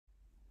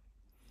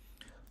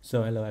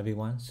So hello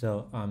everyone.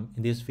 So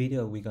in this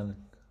video we're gonna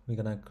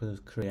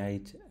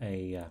create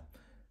a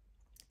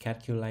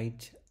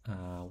calculate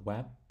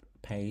web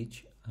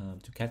page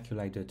to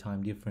calculate the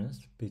time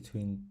difference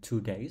between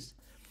 2 days.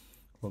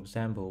 For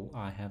example,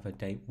 I have a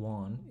date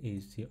 1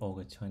 is the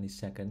August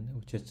 22nd,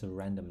 which is a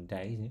random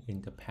day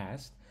in the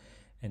past,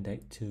 and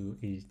date 2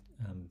 is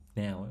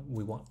now.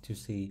 We want to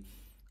see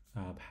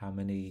how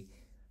many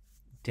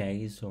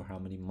days or how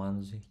many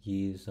months,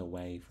 years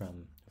away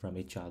from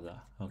each other.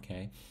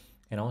 Okay,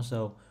 and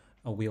also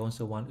we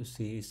also want to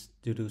see is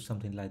to do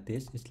something like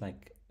this. It's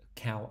like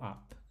count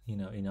up.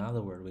 In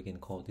other words, we can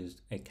call this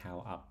a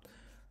count up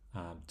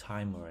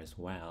timer as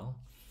well.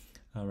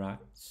 All right,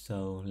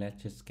 so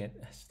let's just get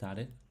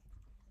started.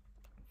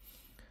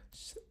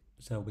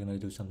 So we're gonna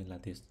do something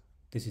like this.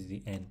 This is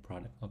the end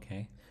product.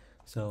 Okay,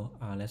 so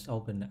let's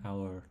open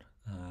our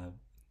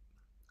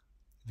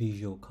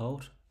Visual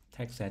Code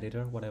text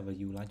editor, whatever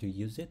you like to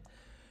use it.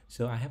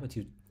 So I have a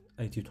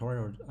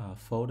tutorial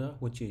folder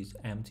which is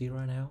empty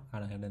right now. I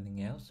don't have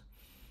anything else.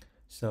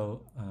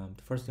 So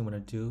the first thing I'm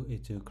going to do is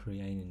to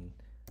create an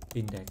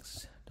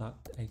index.html.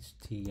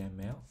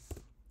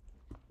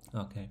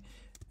 Okay,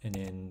 and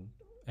then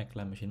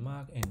exclamation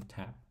mark and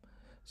tab.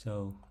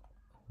 So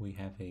we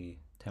have a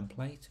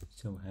template.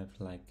 So we have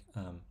like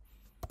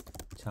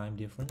time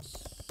difference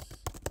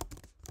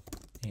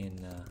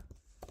and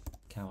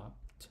count up.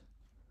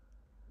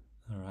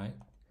 All right,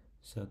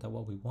 so that's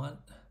what we want.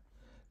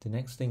 The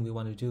next thing we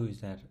want to do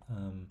is that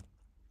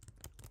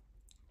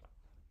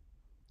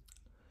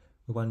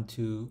we want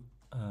to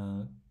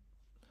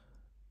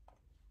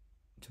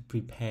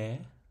prepare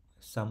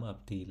some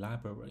of the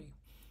library.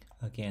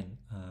 Again,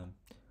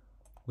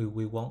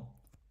 we won't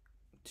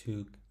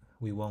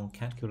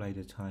calculate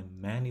the time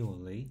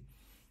manually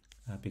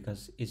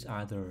because it's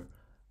either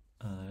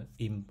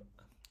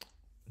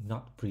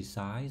not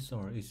precise,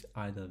 or it's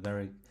either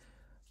very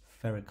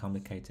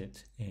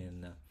complicated,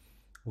 and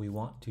we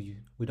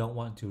don't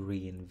want to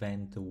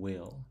reinvent the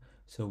wheel.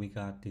 So we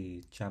got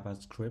the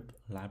JavaScript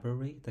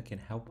library that can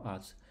help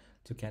us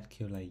to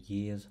calculate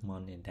years,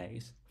 months, and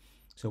days.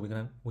 So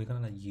we're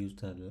gonna use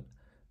the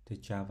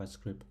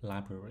JavaScript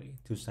library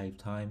to save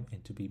time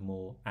and to be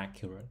more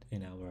accurate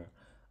in our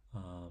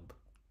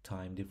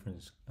time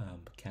difference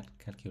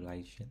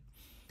calculation.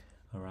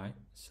 All right,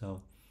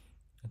 so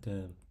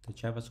the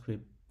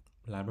JavaScript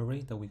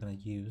library that we're gonna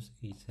use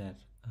is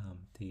that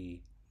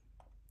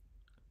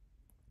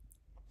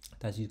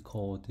that is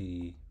called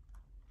the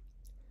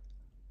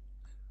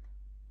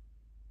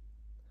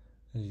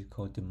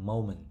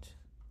moment.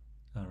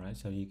 All right,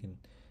 so you can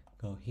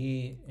go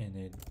here and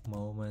then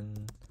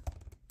moment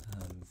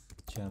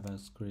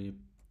JavaScript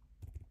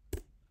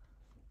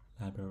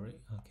library.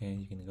 Okay,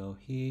 you can go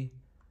here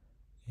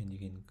and you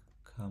can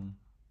come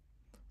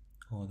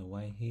all the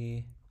way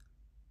here.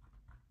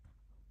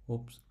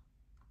 Oops,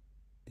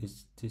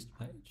 this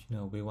page.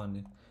 No, we want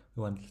to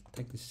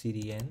take the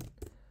CDN.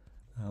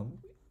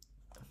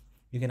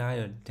 You can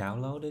either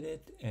download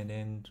it and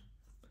then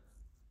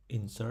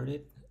insert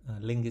it,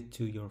 link it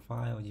to your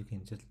file, or you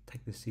can just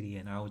take the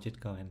CDN. I will just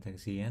go ahead and take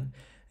the CDN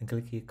and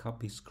click here,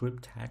 copy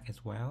script tag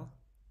as well.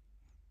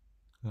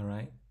 All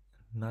right,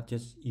 not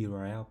just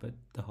URL but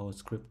the whole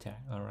script tag.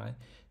 All right,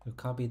 we'll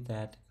copy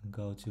that and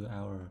go to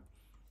our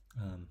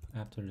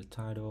after the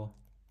title.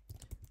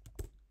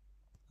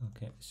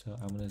 Okay, so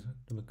I'm gonna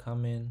do a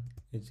comment.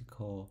 It's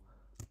called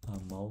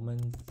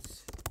moment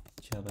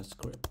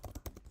JavaScript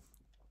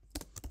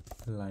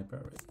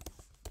library.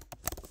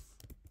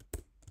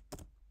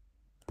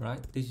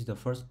 Right, this is the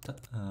first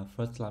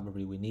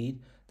library we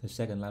need. The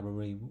second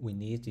library we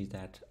need is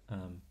that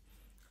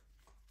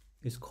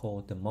it's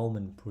called the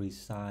moment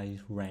precise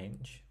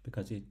range,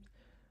 because it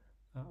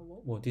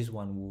this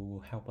one will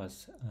help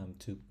us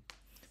to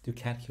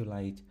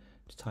calculate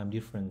the time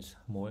difference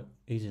more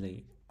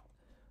easily.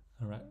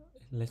 All right,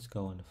 let's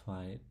go and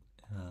find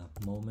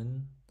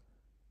moment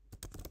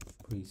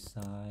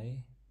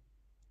precise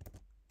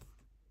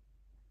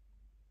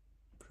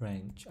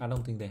range. I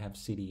don't think they have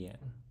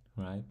CDN,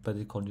 right? But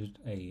they call it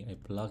a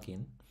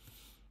plugin,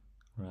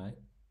 right?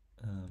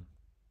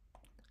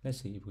 Let's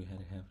see if we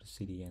have the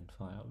CDN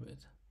file of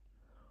it.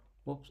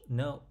 Whoops,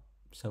 no.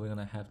 So we're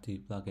gonna have the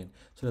plugin.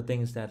 So the thing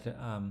is that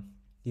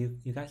you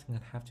guys are gonna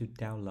have to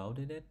download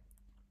it.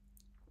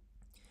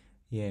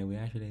 Yeah, we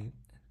actually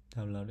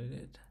downloaded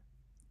it.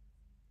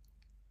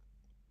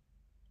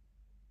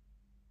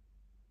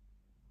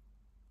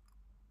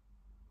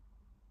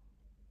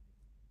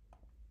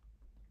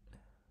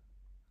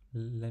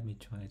 Let me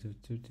try to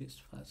do this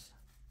first.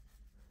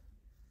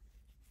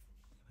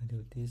 If I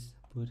do this,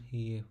 put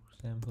here, for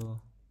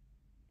example.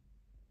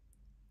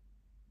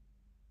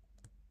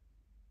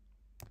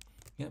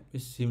 Yep,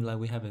 it seems like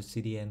we have a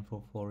CDN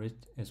for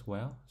it as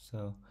well.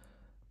 So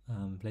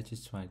let's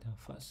just try that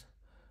first.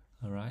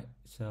 All right,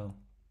 so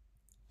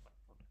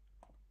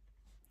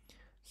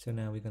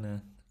now we're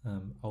gonna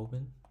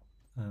open.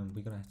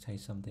 We're gonna say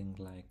something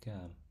like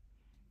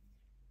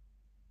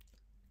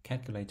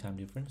calculate time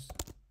difference.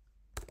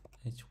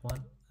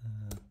 H1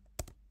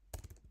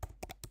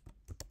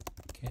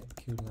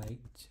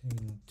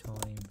 calculating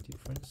time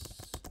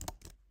difference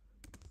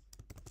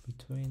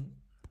between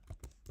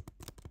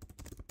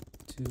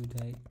two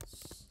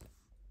dates.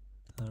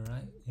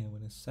 Alright, and we're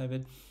gonna save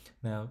it.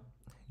 Now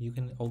you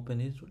can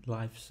open it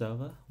live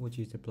server, which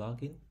is a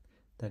plugin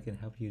that can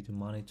help you to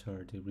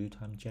monitor the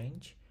real-time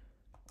change.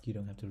 You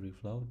don't have to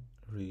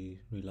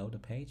reload the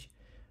page.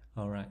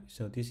 Alright,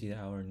 so this is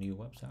our new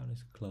website.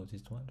 Let's close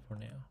this one for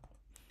now.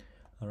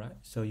 Alright,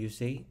 so you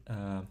see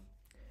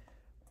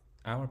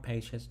our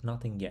page has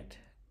nothing yet.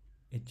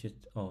 It just,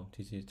 oh,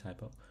 this is a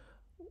typo.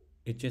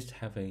 It just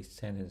have a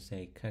sentence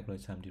say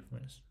calculate time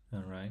difference.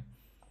 Alright.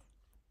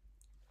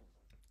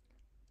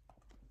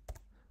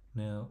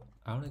 Now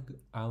I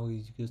will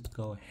just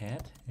go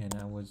ahead and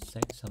I will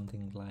say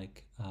something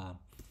like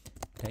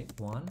date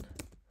 1,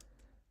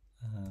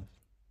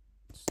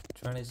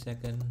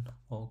 22nd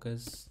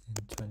August in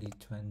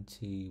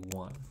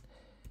 2021,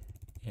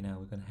 and now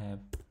we're gonna have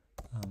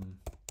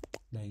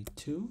day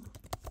 2,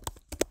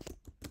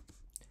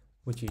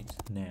 which is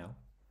now.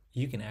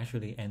 You can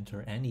actually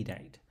enter any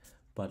date,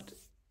 but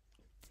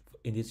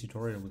in this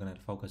tutorial we're gonna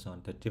focus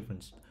on the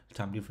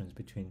time difference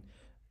between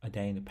a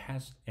day in the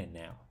past and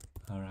now.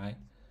 Alright,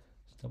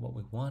 so what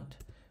we want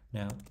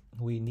now,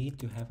 we need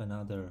to have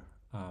another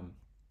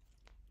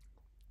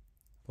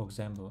for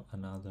example,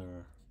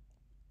 another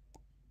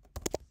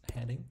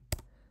heading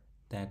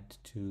that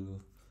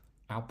to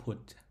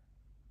output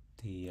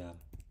the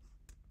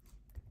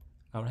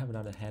I'll have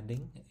another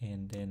heading,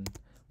 and then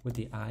with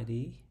the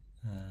ID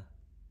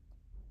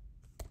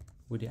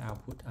with the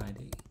output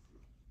ID.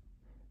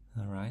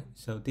 Alright,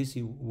 so this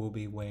will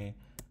be where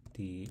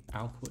the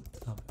output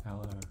of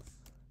our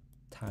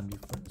time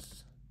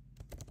difference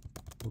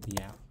will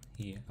be out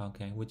here.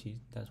 Okay, which is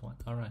that one.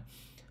 Alright,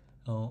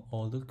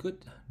 all look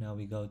good. Now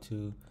we go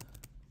to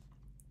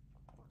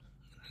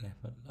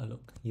have a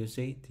look. You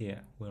see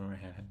here we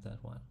already have that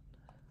one.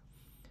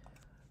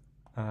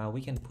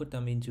 We can put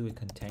them into a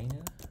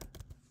container.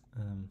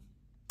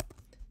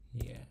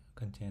 Yeah,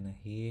 container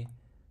here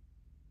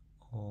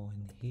or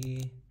in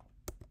here.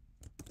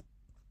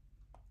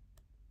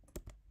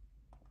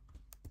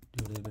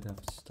 Do a little bit of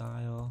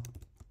style,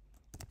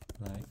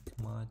 like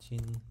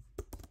margin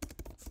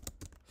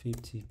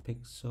 50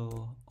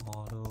 pixel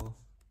auto,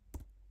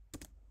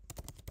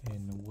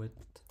 and width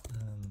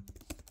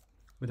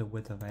with a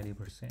width of 80%,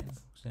 for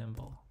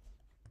example.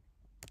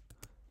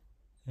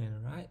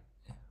 And right,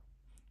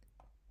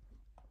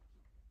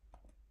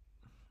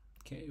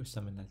 okay, or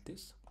something like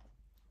this.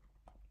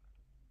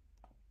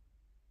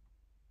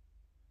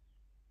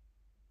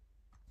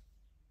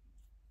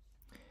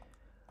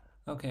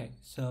 Okay,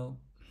 so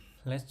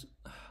let's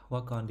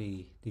work on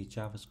the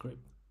JavaScript.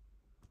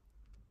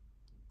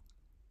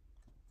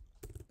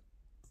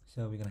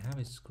 So we're gonna have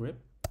a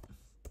script.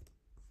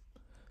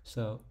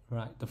 So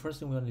right, the first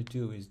thing we want to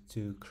do is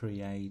to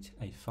create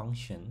a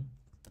function.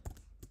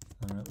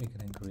 Alright, we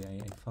can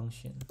create a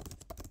function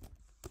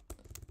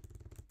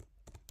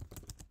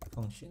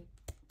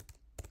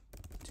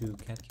to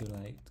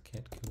calculate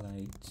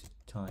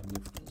time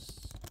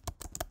difference.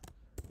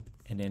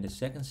 And then the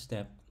second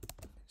step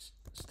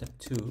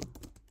 2,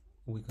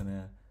 we're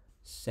gonna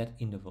set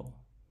interval.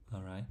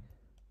 Alright,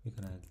 we're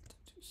gonna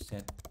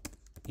set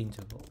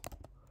interval.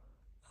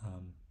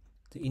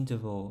 The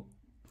interval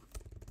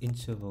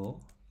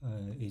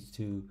is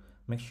to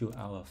make sure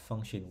our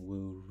function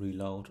will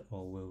reload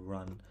or will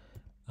run,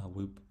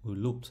 will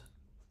loop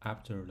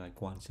after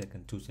like 1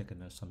 second, 2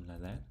 seconds, or something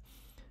like that.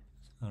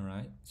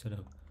 Alright, so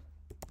the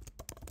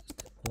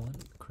step 1,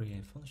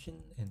 create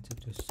function, and step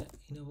 2, set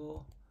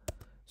interval.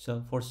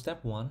 So for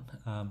step 1,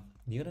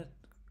 you're gonna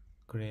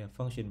create a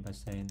function by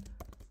saying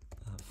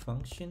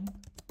function.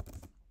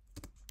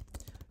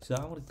 So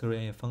I want to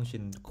create a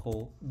function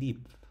called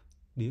diff.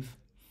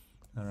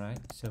 Alright,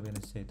 so we're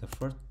gonna say the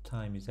first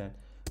time is that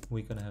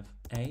we're gonna have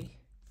a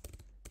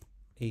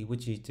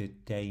which is the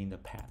day in the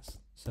past.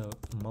 So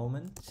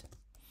moment.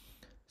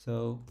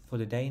 So for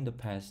the day in the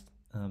past,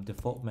 the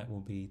format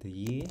will be the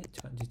year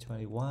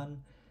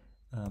 2021,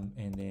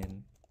 and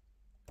then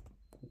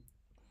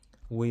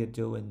we are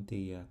doing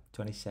the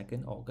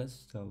 22nd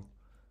August, so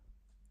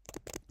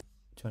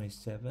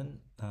 27.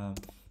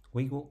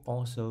 We will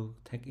also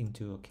take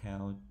into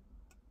account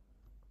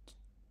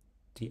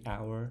the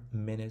hour,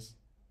 minutes,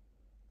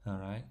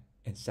 alright,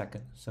 and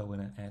second. So we're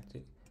gonna add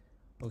it,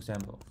 for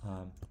example,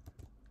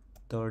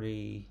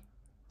 30,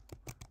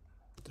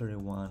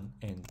 31,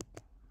 and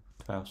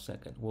 12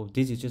 seconds. Well,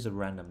 this is just a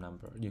random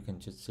number. You can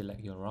just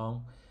select your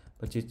own,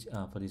 but just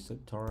for this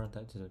tutorial,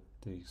 that's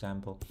the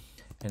example.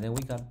 And then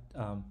we got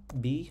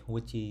B,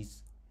 which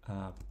is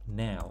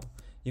now.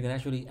 You can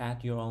actually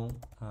add your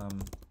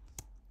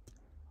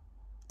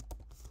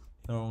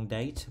own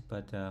date,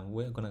 but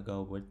we're gonna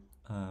go with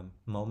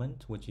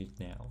moment, which is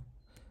now.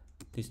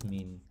 This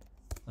means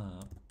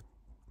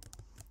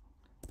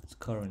it's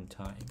current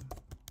time.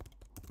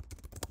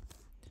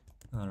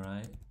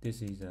 Alright,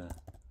 this is a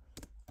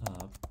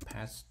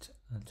past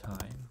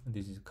time,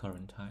 this is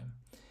current time.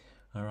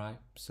 Alright,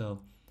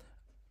 so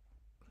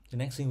the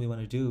next thing we want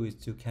to do is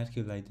to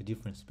calculate the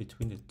difference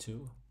between the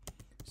two.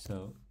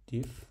 So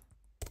diff,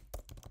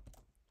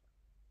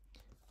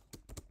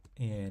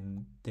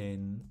 and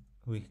then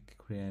we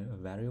create a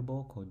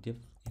variable called diff,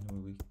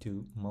 and we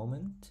do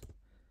moment,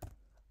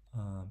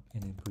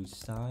 and then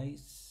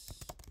precise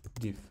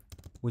diff,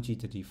 which is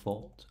the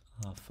default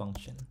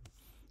function,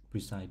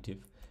 precise diff.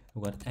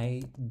 We've got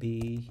a,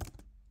 b,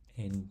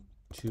 and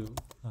 2.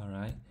 All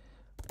right.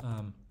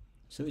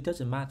 So it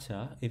doesn't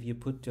matter if you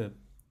put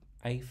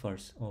a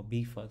first or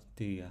b first.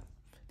 The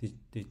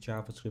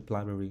JavaScript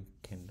library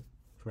can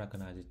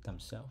recognize it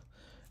themselves.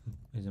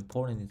 It's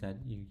important is that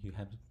you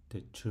have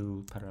the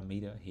true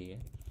parameter here.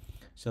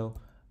 So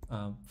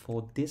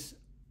for this,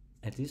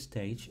 at this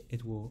stage,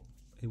 it will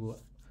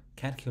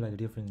calculate the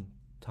different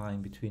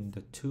time between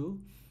the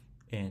two,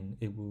 and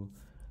it will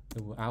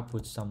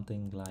output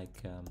something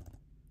like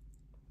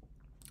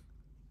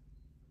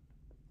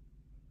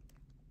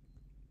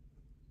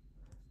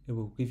it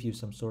will give you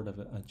some sort of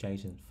a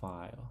JSON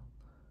file.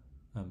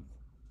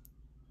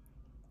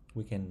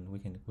 We can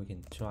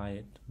try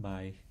it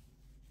by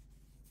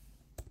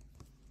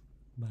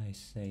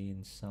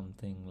saying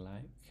something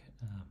like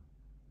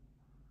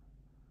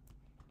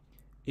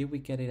if we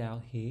get it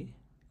out here,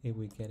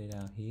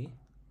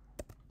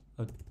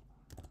 oh,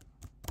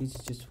 this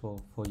is just for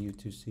you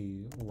to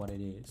see what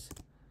it is.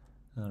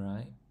 All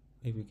right,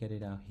 if we get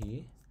it out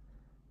here,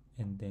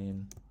 and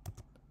then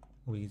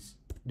we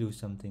do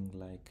something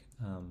like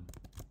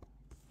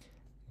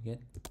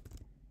get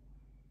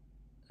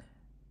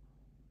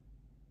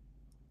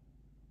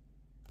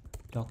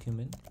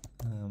document,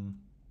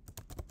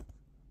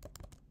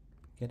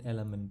 get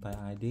element by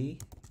ID.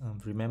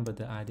 Remember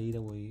the ID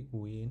that we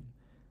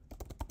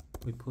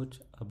put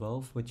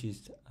above, which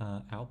is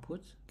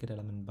output. Get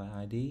element by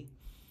ID,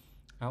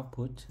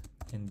 output,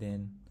 and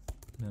then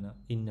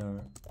inner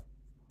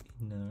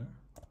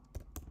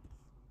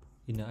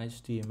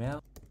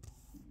HTML.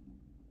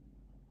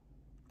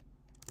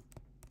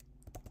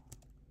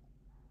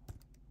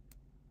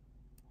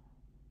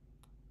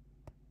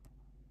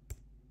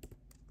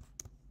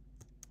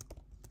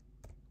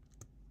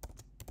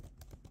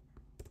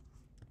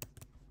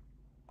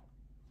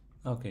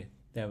 Okay,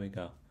 there we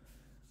go.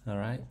 All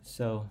right,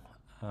 so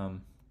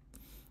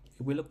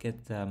if we look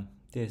at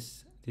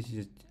this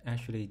is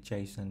actually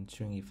JSON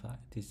stringify.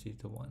 This is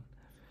the one.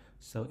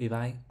 So if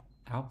I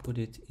output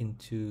it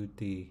into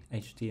the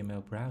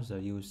HTML browser,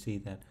 you will see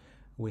that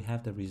we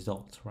have the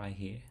results right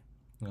here.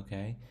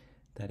 Okay,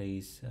 that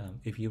is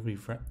if you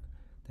refresh,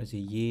 that's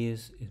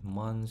years,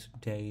 months,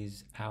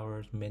 days,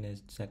 hours,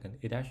 minutes, seconds.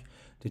 It actually,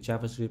 the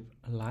JavaScript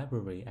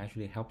library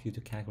actually helps you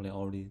to calculate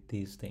all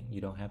these things.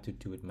 You don't have to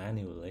do it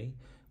manually,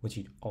 which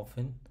is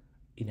often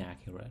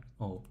inaccurate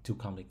or too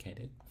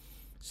complicated.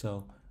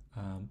 So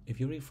if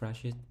you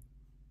refresh it,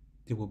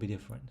 it will be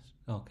different.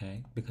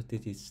 Okay, because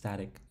this is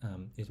static.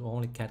 It will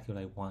only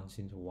calculate once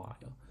in a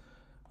while.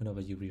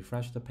 Whenever you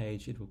refresh the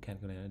page, it will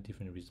calculate a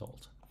different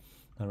result.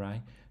 All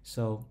right,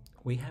 so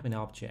we have an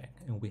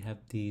object and we have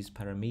these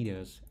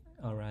parameters.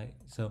 All right,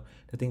 so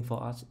the thing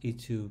for us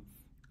is to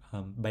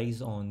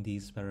based on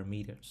these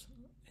parameters,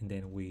 and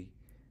then we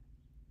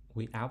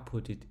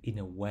output it in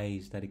a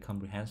ways that is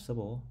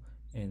comprehensible,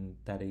 and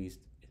that is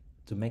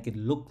to make it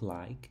look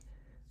like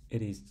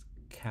it is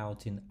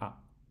counting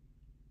up,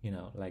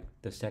 like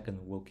the second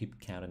will keep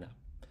counting up.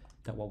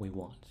 That's what we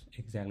want,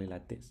 exactly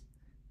like this.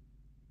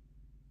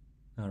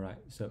 All right,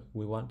 so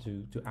we want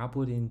to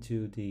output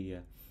into the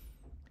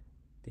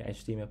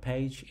HTML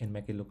page and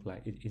make it look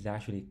like it is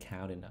actually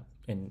counting up,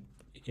 and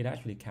it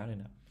actually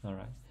counting up. All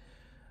right,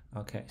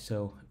 okay,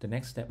 so the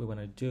next step we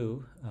want to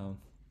do,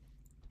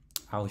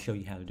 I'll show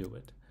you how to do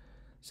it.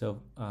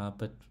 So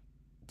but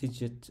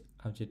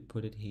I'll just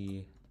put it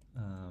here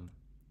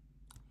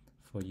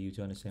for you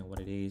to understand what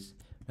it is.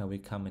 Now we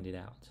comment it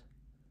out.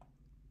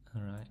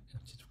 All right, I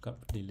just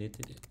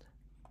deleted it.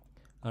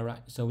 All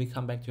right, so we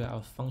come back to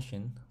our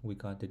function. We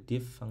got the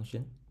diff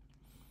function,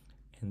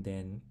 and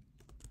then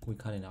we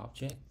call an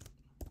object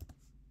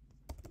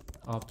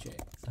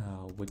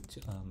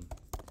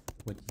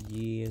with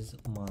years,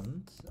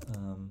 months,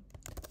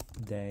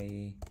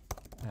 day,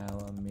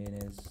 hour,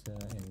 minutes,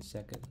 and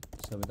second.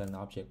 So we got an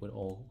object with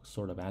all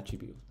sort of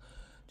attributes.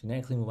 The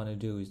next thing we want to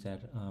do is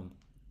that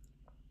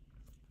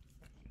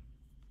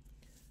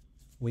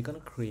we're gonna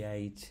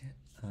create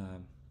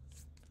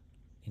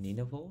an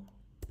interval.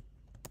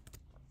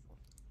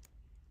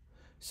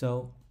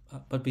 So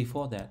but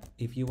before that,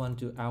 if you want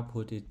to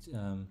output it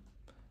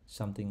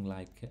something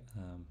like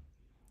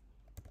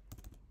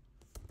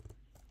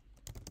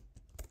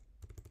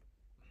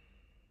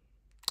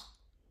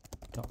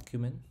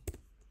document,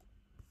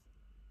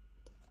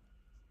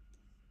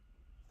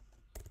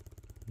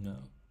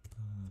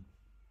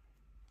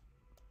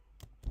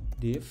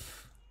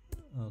 diff.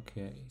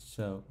 Okay,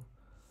 so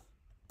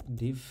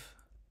diff,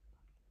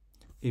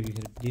 if you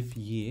have diff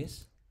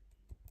years,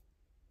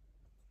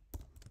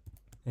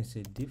 and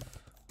say diff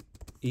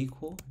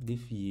equal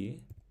diff year,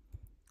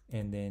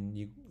 and then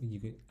you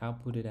can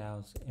output it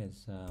out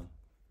as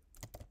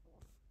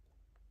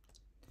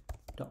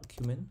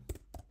document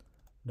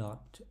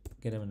dot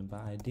get element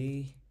by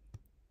ID,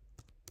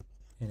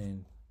 and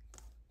then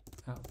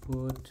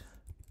output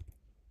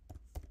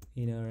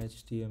inner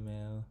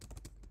HTML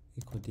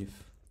equal div.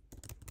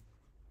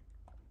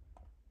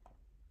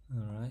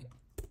 All right.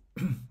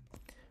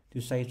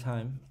 To save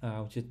time,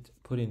 I'll just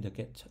put in the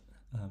get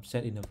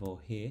set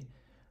interval here.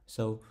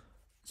 So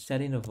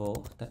set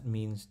interval, that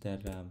means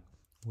that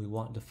we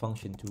want the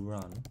function to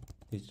run.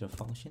 This is the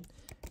function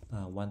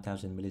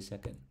 1000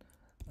 millisecond,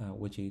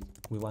 which is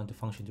we want the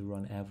function to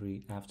run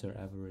after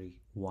every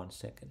 1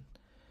 second.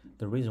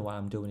 The reason why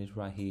I'm doing it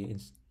right here in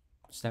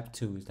step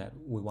 2 is that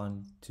we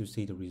want to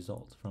see the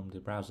results from the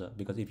browser,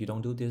 because if you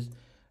don't do this,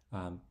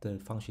 the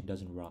function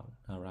doesn't run.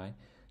 All right.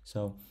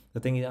 So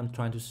the thing is, I'm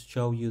trying to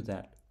show you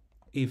that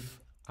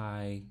if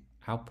I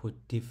output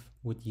div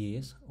with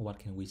years, what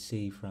can we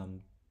see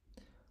from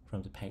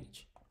the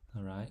page?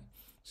 All right.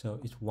 So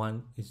it's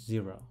 1, it's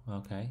 0.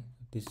 Okay.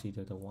 This is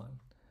the 1.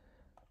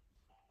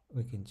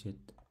 We can just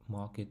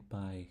mark it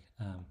by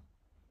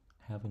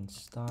having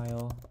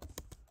style,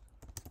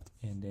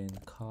 and then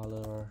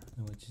color,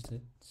 and we just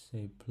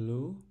say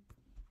blue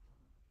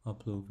or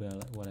blue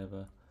violet,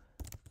 whatever.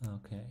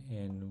 Okay,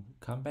 and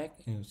come back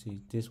and you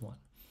see this one.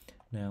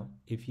 Now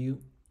if you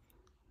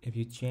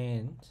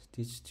change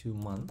this to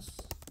months,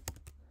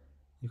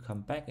 you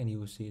come back and you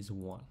will see it's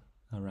 1.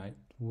 All right,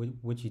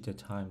 which is the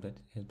time that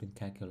has been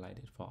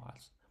calculated for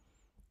us.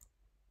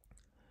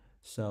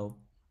 So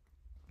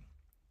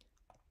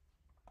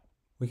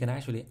we can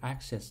actually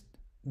access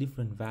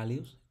different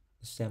values.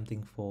 The same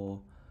thing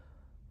for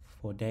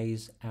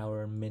days,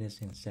 hour,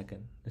 minutes, and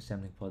second. The same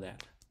thing for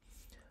that.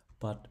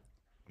 But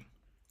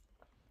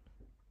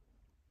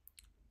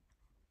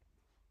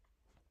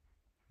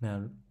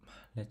now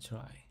let's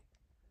try.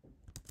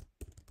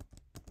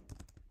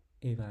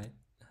 If I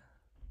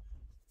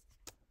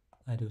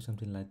do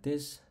something like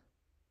this,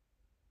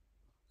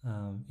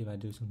 if I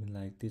do something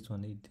like this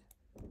one, it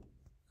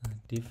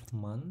div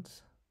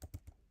month,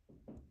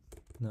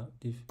 no,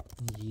 div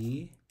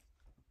year,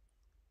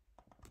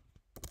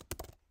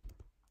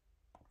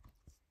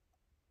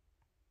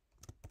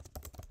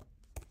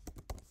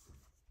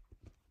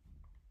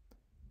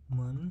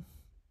 month,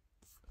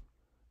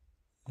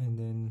 and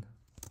then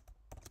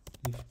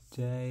div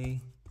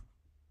day,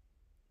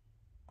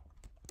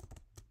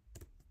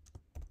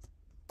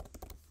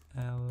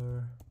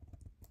 hour,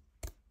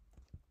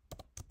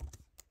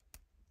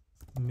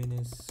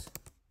 minutes,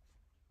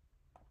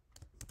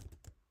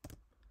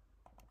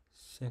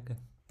 second.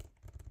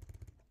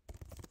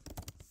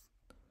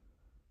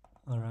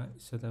 All right,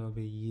 so that will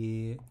be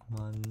year,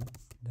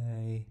 month,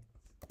 day,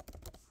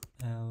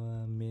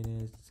 hour,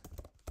 minutes,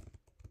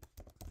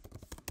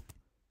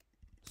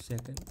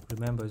 second.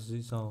 Remember,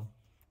 it's all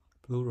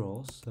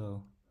plural,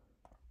 so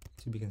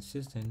to be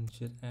consistent,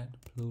 just add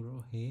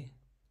plural here.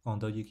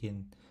 Although you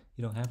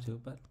don't have to,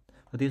 but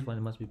for this one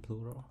it must be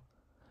plural.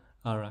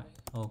 All right,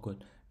 all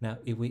good. Now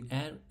if we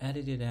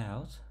edit it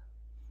out,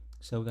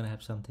 so we're gonna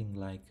have something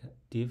like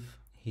div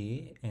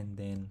here, and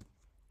then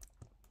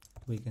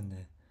we're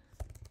gonna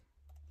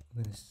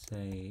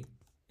say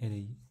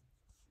edit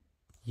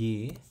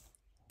year.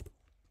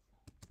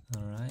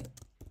 All right,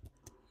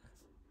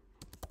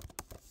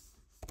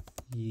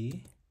 year,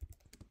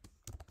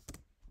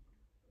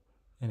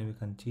 and then we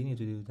continue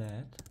to do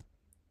that.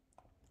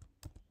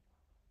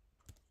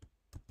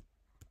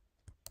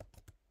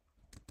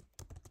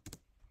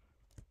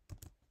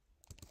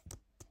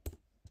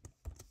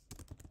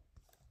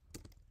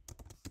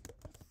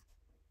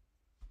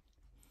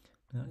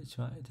 Now let's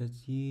try it.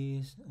 That's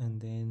years,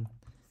 and then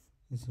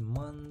it's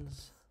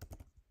months,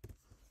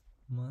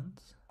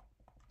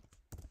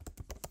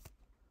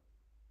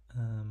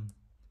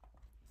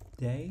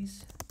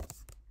 days,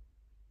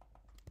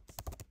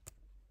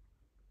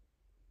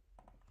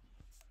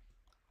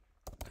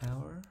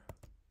 hour,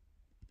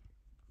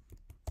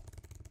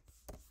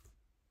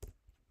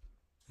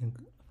 and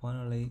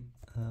finally,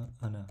 oh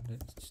no,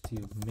 let's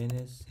do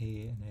minutes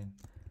here, and then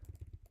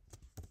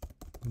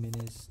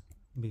minutes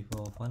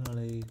before.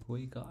 Finally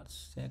we got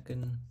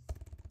second.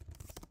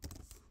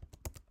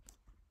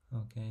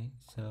 Okay,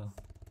 so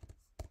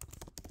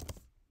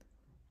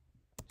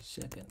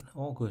second,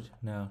 all good.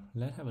 Now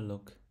let's have a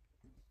look.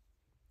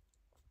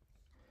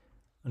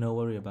 No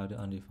worry about the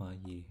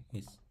undefined year,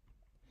 which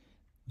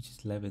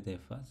is leave it there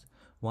first.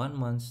 1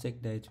 month, 6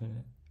 days,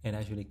 20, and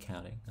actually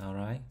counting. All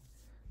right,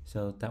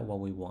 so that's what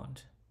we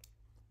want.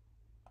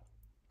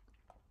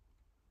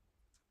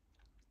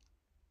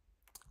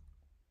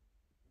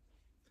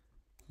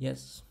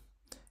 Yes,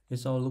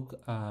 it's all look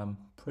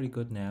pretty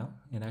good now,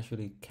 and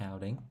actually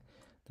counting.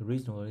 The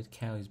reason why it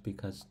counts is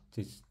because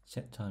this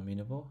set time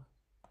interval,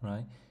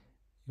 right?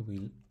 If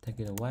we take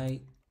it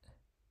away,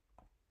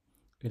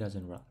 it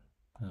doesn't run.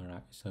 All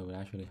right, so we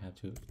actually have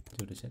to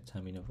do the set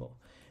time interval.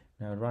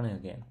 Now running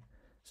again,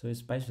 so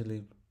it's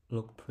basically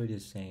look pretty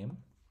the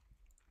same.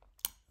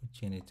 We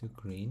change it to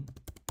green.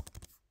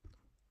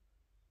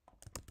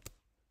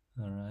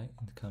 All right,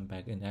 and come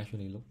back and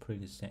actually look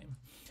pretty the same.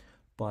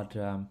 But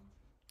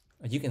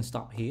You can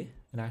stop here,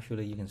 and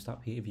actually you can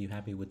stop here if you're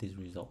happy with this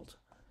result.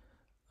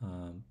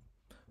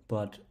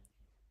 But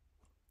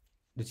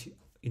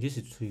in this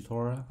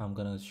tutorial, I'm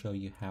gonna show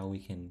you how we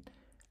can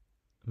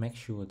make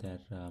sure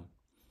that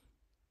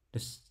the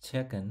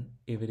second,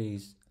 if it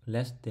is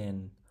less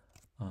than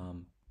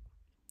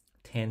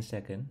 10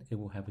 seconds, it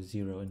will have a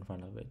 0 in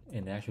front of it,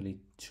 and actually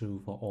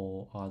true for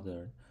all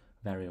other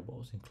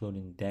variables,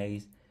 including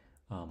days,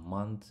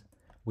 months.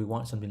 We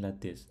want something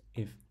like this.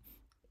 If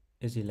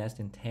it's less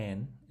than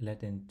 10, less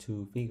than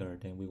 2 figure,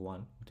 then we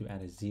want to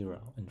add a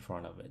 0 in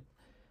front of it.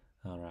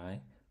 All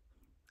right.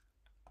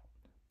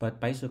 But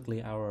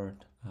basically our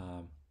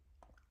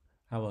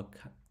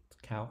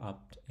countup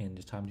and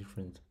the time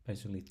difference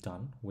basically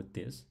done with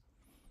this.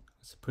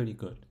 It's pretty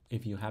good.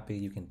 If you're happy,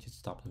 you can just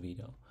stop the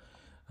video.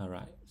 All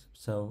right.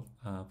 So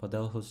for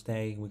those who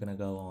stay, we're gonna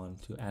go on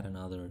to add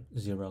another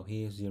 0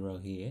 here, 0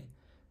 here.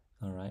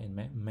 All right, and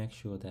make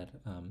sure that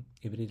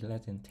if it is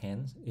less than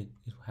 10, it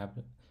will have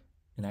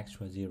an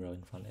extra 0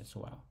 in front as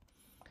well.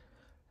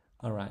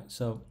 All right.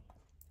 So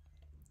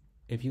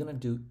if you're gonna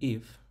do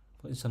if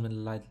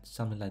something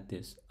like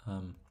this,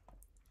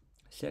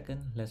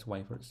 second, let's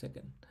wait for a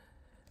second.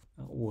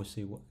 We'll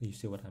see what you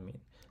see what I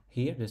mean.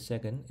 Here the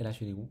second is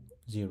actually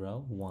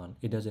 0, 1.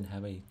 It doesn't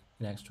have an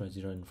extra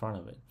 0 in front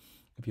of it.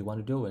 If you want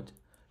to do it,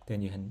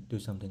 then you can do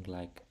something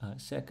like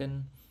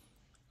second.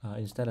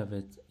 Instead of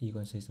it, you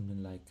can say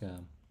something like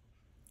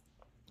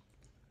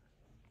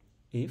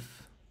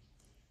if.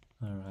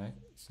 All right,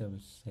 so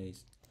it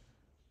says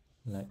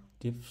like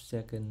if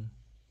second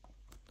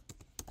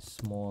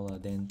smaller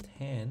than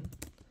 10,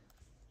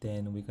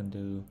 then we can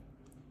do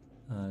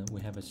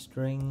we have a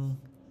string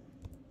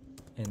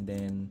and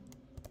then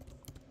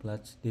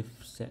plus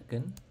diff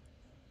second.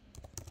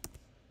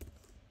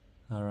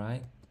 All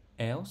right,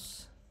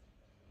 else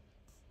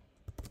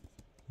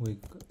we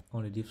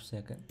only diff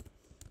second.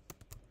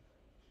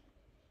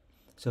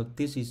 So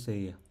this is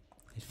a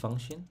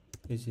function.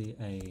 This is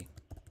a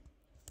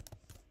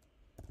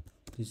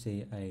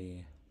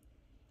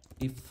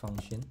if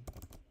function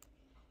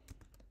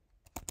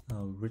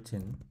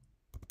written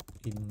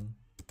in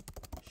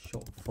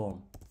short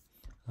form.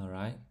 All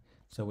right,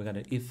 so we got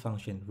an if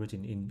function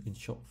written in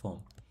short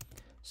form.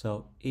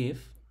 So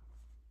if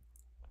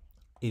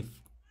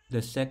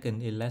the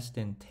second is less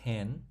than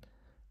 10,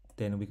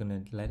 then we're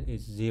gonna let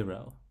it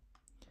 0.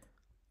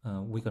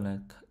 We're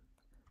gonna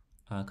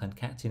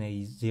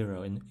concatenate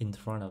 0 in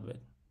front of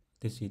it.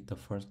 This is the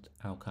first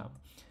outcome.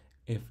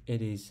 If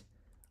it is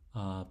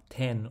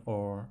 10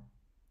 or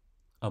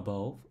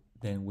above,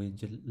 then we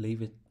just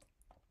leave it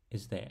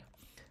is there.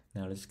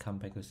 Now let's come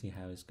back to see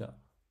how it's go.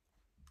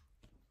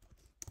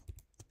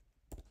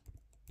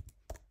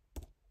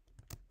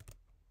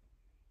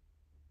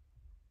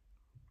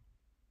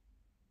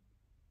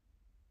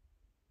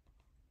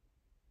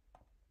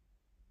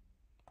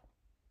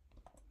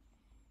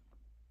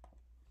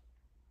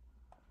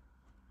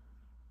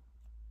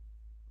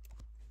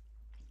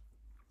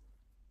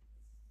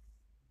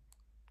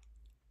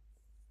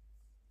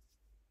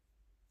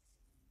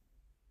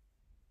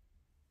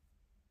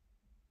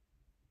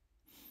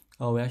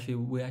 Oh,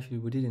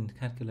 we didn't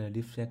calculate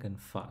diff second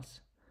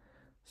first.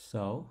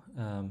 So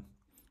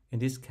in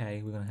this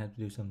case, we're gonna have to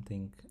do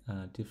something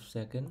diff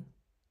second.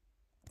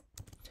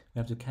 We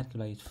have to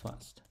calculate it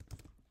first.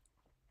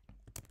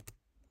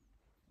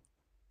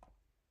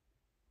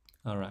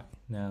 All right,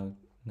 now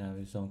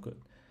it's all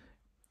good.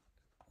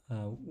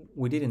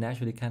 We didn't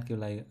actually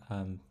calculate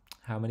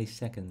how many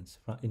seconds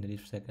in the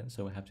diff second,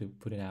 so we have to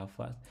put it out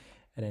first,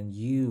 and then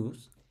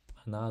use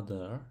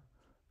another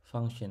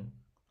function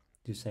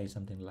to say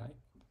something like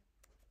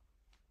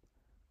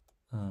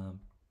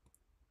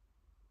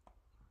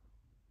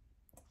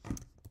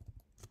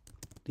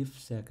diff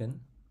second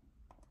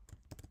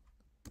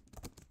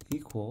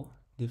equal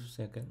diff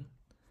second.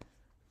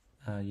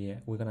 Yeah,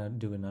 we're gonna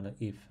do another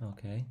if.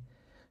 Okay,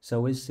 so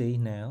we see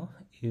now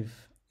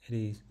if it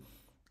is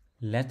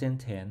less than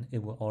 10,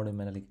 it will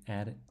automatically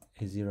add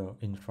a 0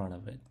 in front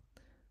of it.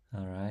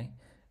 All right,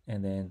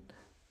 and then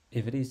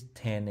if it is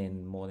 10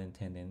 and more than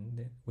 10,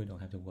 then we don't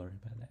have to worry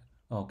about that.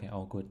 Okay,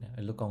 all good now.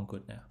 It look all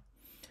good now.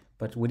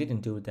 But we didn't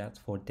do that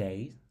for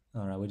days.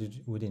 All right,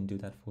 we didn't do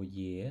that for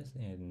years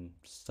and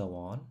so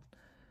on.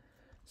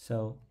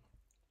 So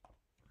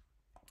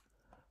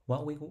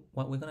what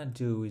we're gonna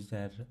do is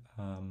that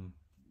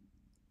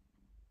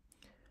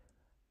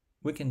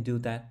we can do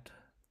that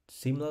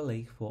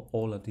similarly for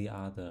all of the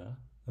other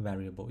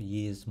variable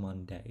years,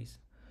 month, days,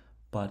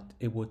 but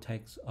it will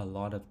take a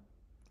lot of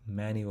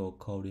manual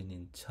coding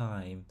and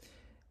time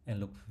and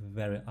look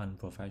very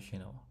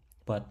unprofessional.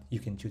 But you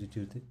can choose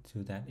to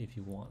do that if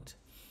you want.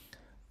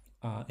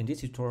 In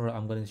this tutorial,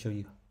 I'm going to show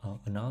you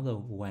another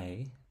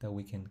way that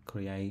we can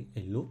create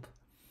a loop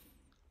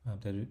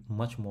that is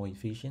much more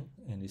efficient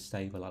and it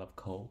saves a lot of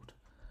code.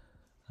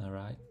 All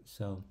right,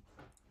 so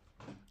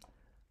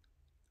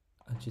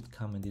I'll just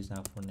comment this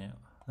out for now.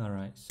 All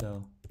right,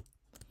 so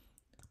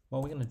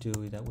what we're going to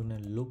do is that we're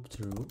going to loop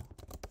through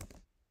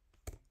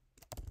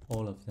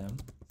all of them,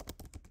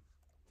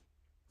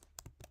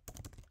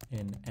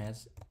 and add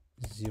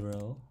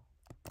 0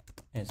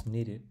 as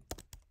needed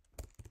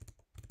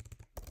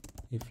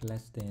if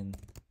less than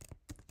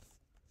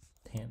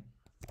 10.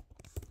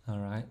 All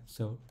right,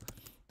 so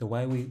the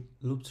way we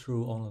loop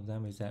through all of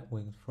them is that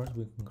first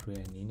we can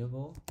create an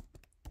interval,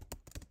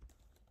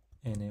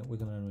 and then we're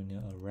gonna run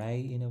an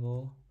array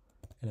interval,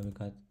 and then we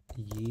got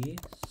years,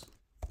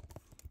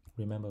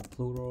 remember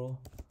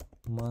plural,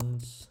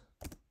 months,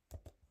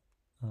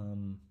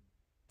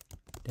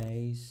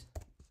 days,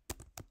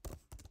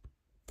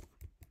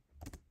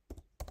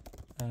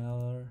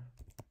 hour,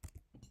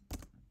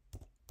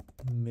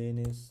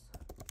 minutes,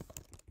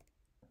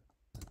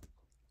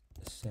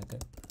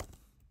 second,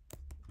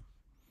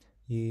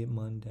 year,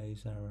 month,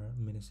 days, hour,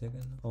 minute,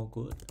 second, all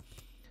good.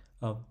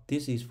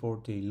 This is for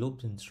the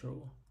looping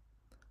through.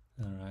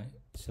 All right,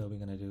 so we're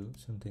gonna do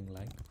something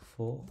like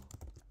for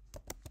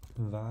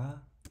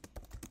var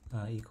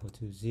equal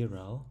to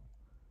 0.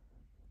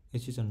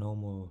 It's just a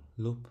normal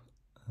loop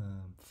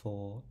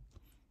for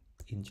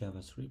in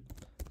JavaScript.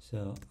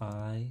 So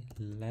I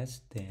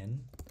less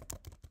than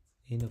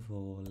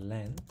interval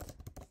length.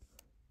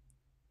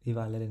 If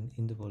I let an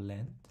interval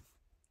length,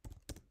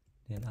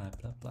 then I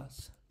plus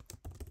plus.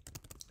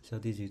 So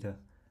this is the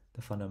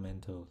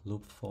fundamental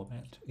loop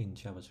format in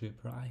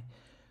JavaScript, right?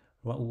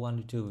 What we want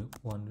to do,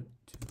 we want to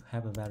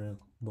have a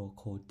variable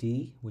called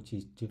d, which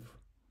is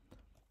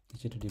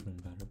it's just a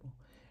different variable,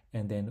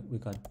 and then we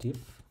got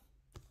diff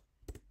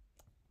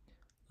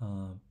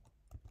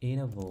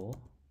interval.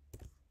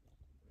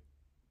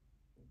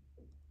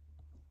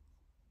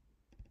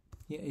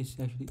 Yeah, it's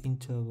actually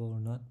interval,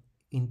 not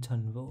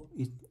interval.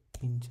 It's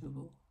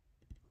interval.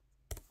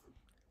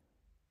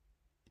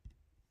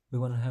 We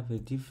want to have a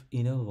diff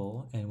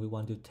interval, and we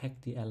want to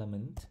take the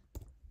element.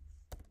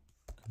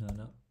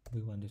 No, we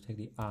want to take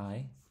the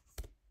I.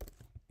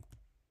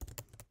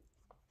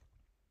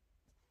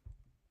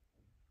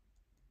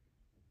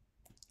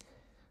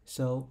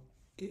 So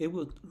it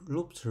will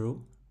loop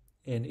through,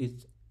 and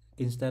it's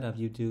instead of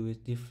you do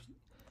it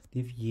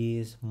diff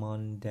years,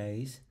 month,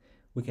 days,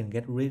 we can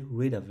get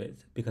rid of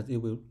it because it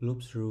will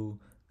loop through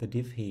the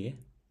diff here,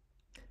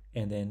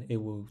 and then it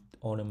will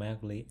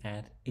automatically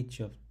add each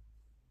of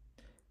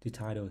the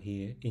title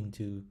here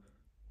into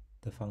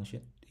the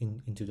function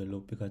into the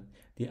loop, because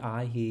the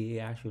I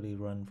here actually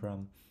run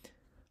from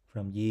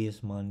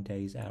years, month,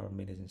 days, hour,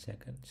 minutes, and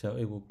second. So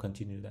it will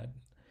continue that.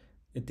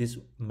 This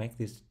make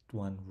this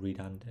one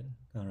redundant.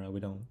 All right,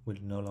 we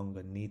no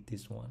longer need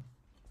this one,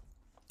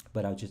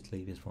 but I'll just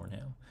leave it for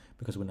now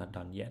because we're not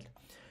done yet.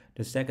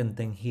 The second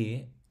thing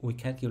here, we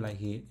calculate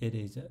here, it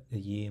is a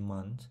year,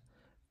 month,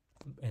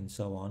 and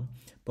so on,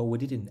 but we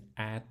didn't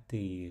add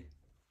the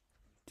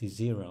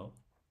 0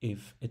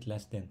 if it's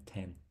less than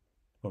 10,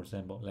 for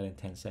example, less than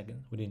 10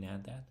 seconds. We didn't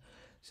add that.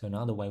 So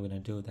now the way we're gonna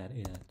do that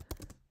is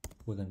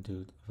we're gonna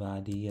do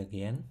var d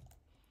again,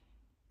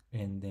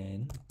 and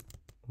then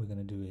we're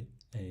gonna do it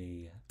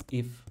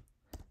if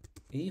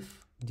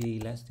d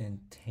less than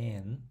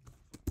 10,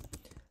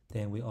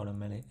 then we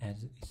automatically add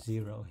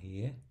 0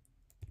 here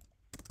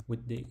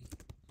with d.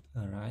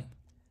 All right,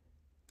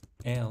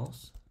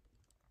 else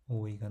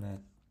we're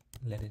gonna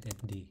let it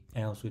at d.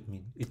 Else would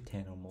mean it's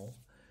 10 or more.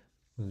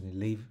 We're gonna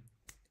leave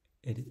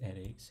it at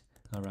is.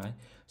 All right,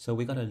 so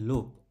we got a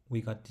loop,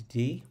 we got the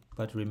d,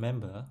 but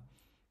remember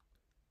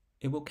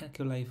it will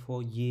calculate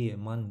for year,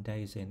 month,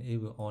 days, and it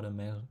will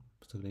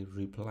automatically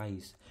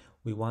replace.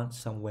 We want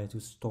somewhere to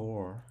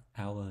store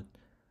our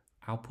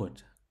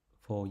output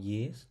for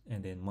years,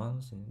 and then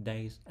months, and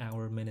days,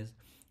 hour, minutes.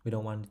 We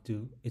don't want to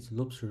do it's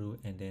loop through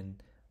and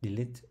then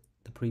delete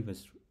the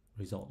previous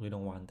result. We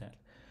don't want that.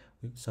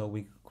 So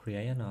we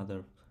create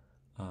another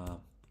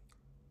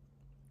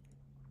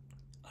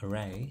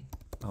array.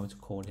 I would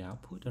call the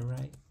output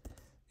array.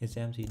 It's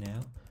empty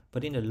now,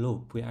 but in the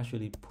loop we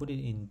actually put it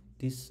in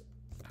this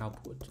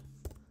output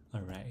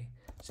array.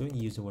 So we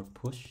use the word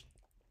push,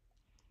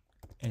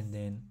 and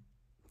then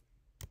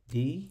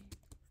d,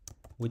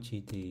 which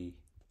is the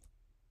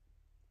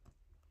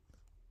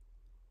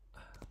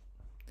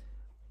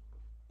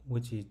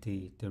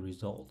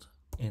result,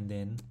 and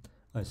then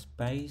a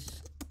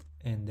space,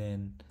 and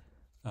then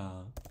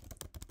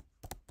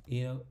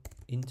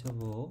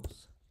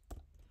intervals.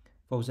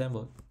 For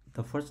example,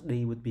 the first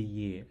d would be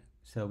year,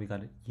 so we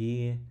got a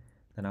year,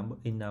 the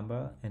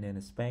number, and then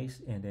a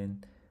space, and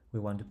then we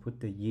want to put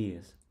the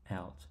years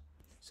out.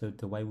 So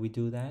the way we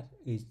do that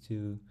is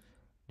to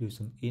do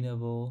some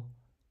interval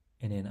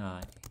and then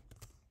I.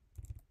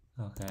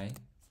 Okay,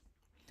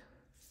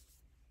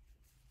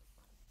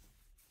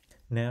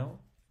 now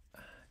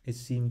it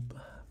seems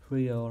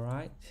pretty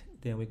alright.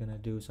 Then we're gonna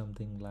do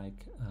something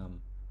like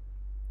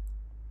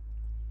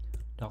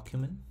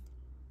document.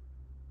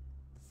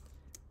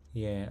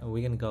 Yeah,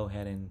 we can go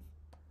ahead and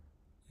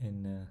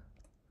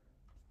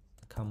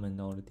comment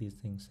all of these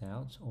things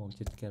out, or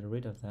just get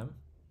rid of them.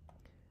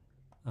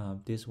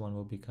 This one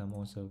will become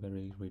also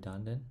very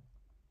redundant.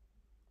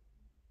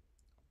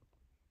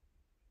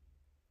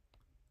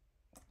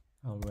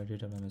 I'll get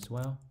rid of them as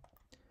well.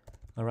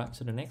 Alright,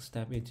 so the next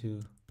step is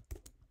to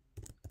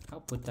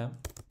output them.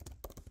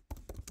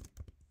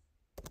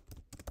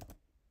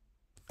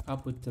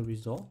 output the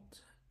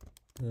result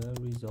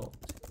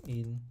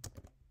in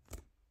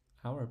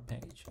our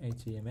page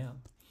HTML.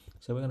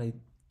 So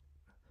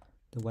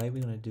the way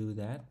we're gonna do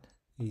that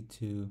is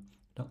to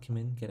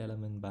document get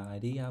element by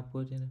ID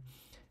output.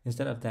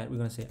 Instead of that, we're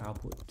gonna say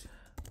output.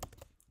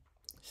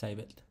 Save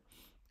it.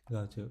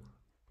 Go to.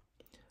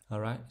 All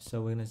right. So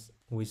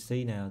we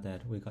see now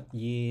that we got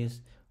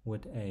years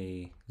with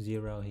a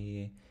 0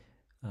 here.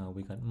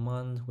 We got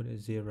month with a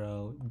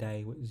 0,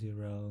 day with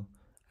 0,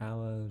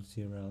 hour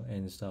 0,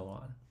 and so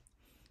on.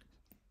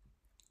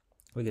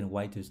 We can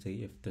wait to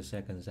see if the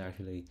seconds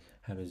actually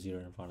have a 0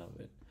 in front of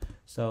it.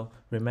 So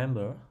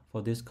remember,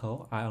 for this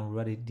code, I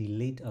already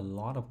delete a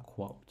lot of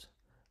quotes.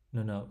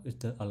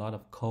 It's a lot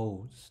of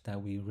codes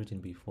that we written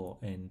before,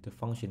 and the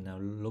function now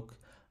look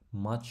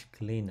much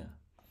cleaner.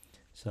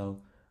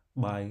 So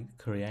by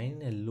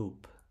creating a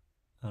loop,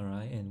 all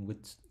right, and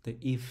with the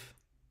if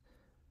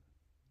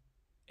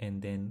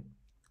and then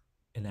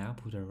an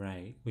output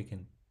array, we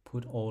can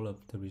put all of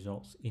the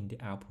results in the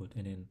output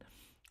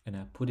and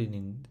I put it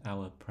in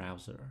our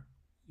browser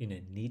in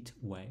a neat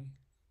way,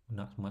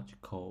 not much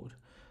code.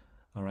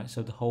 All right,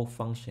 so the whole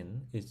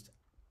function is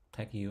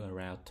take you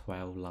around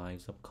 12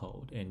 lines of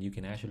code, and you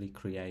can actually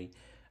create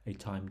a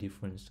time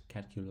difference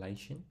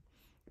calculation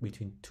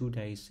between 2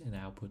 days and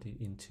output it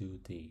into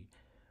the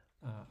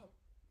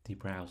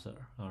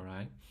browser. All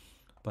right,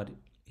 but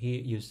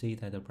here you see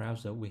that the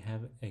browser, we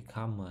have a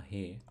comma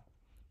here,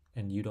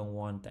 and you don't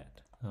want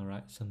that. All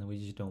right, so now we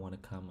just don't want a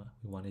comma,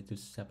 we want it to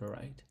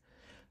separate.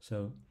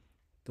 So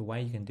the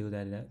way you can do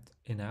that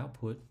in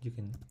output, you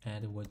can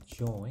add the word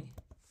join,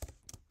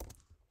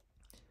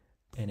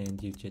 and then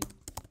you just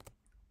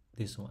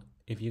this one.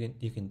 If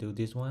you can do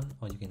this one,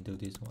 or you can do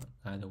this one,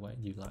 either way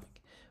you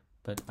like.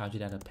 But I'll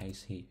just add a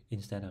paste here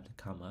instead of the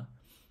comma.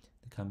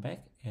 To come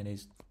back, and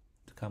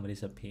the comma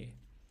disappear.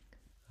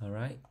 All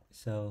right,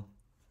 so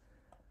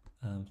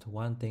to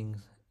one thing,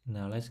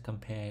 now let's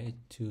compare it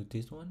to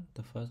this one.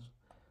 The first,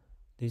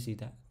 this is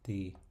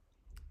the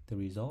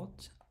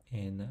result,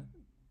 and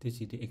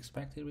this is the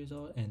expected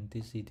result, and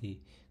this is the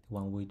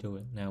one we do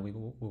it. Now we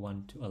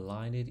want to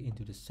align it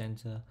into the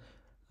center.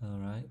 All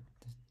right,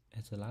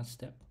 as the last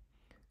step.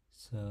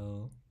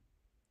 So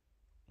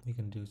we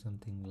can do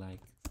something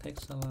like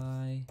text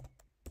align,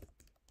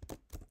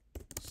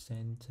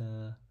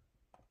 center,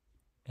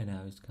 and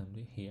now it's come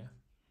to here.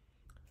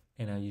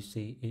 And now you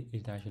see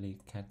it actually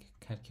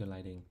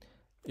calculating.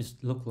 It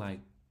look like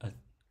a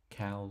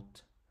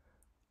count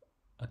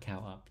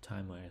up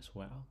timer as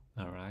well.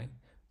 All right.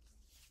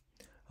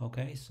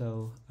 Okay,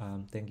 so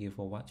thank you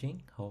for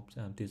watching. Hope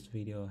this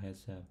video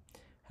has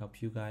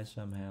helped you guys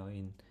somehow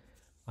in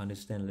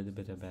understand a little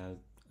bit about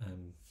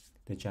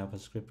the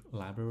JavaScript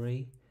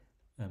library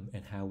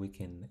and how we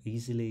can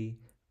easily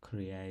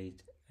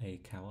create a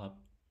countup.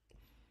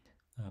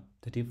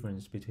 The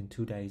difference between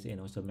 2 days, and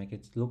also make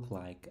it look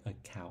like a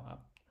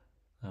countup.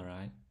 All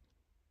right.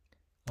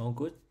 All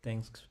good.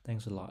 Thanks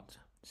a lot.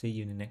 See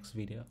you in the next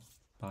video.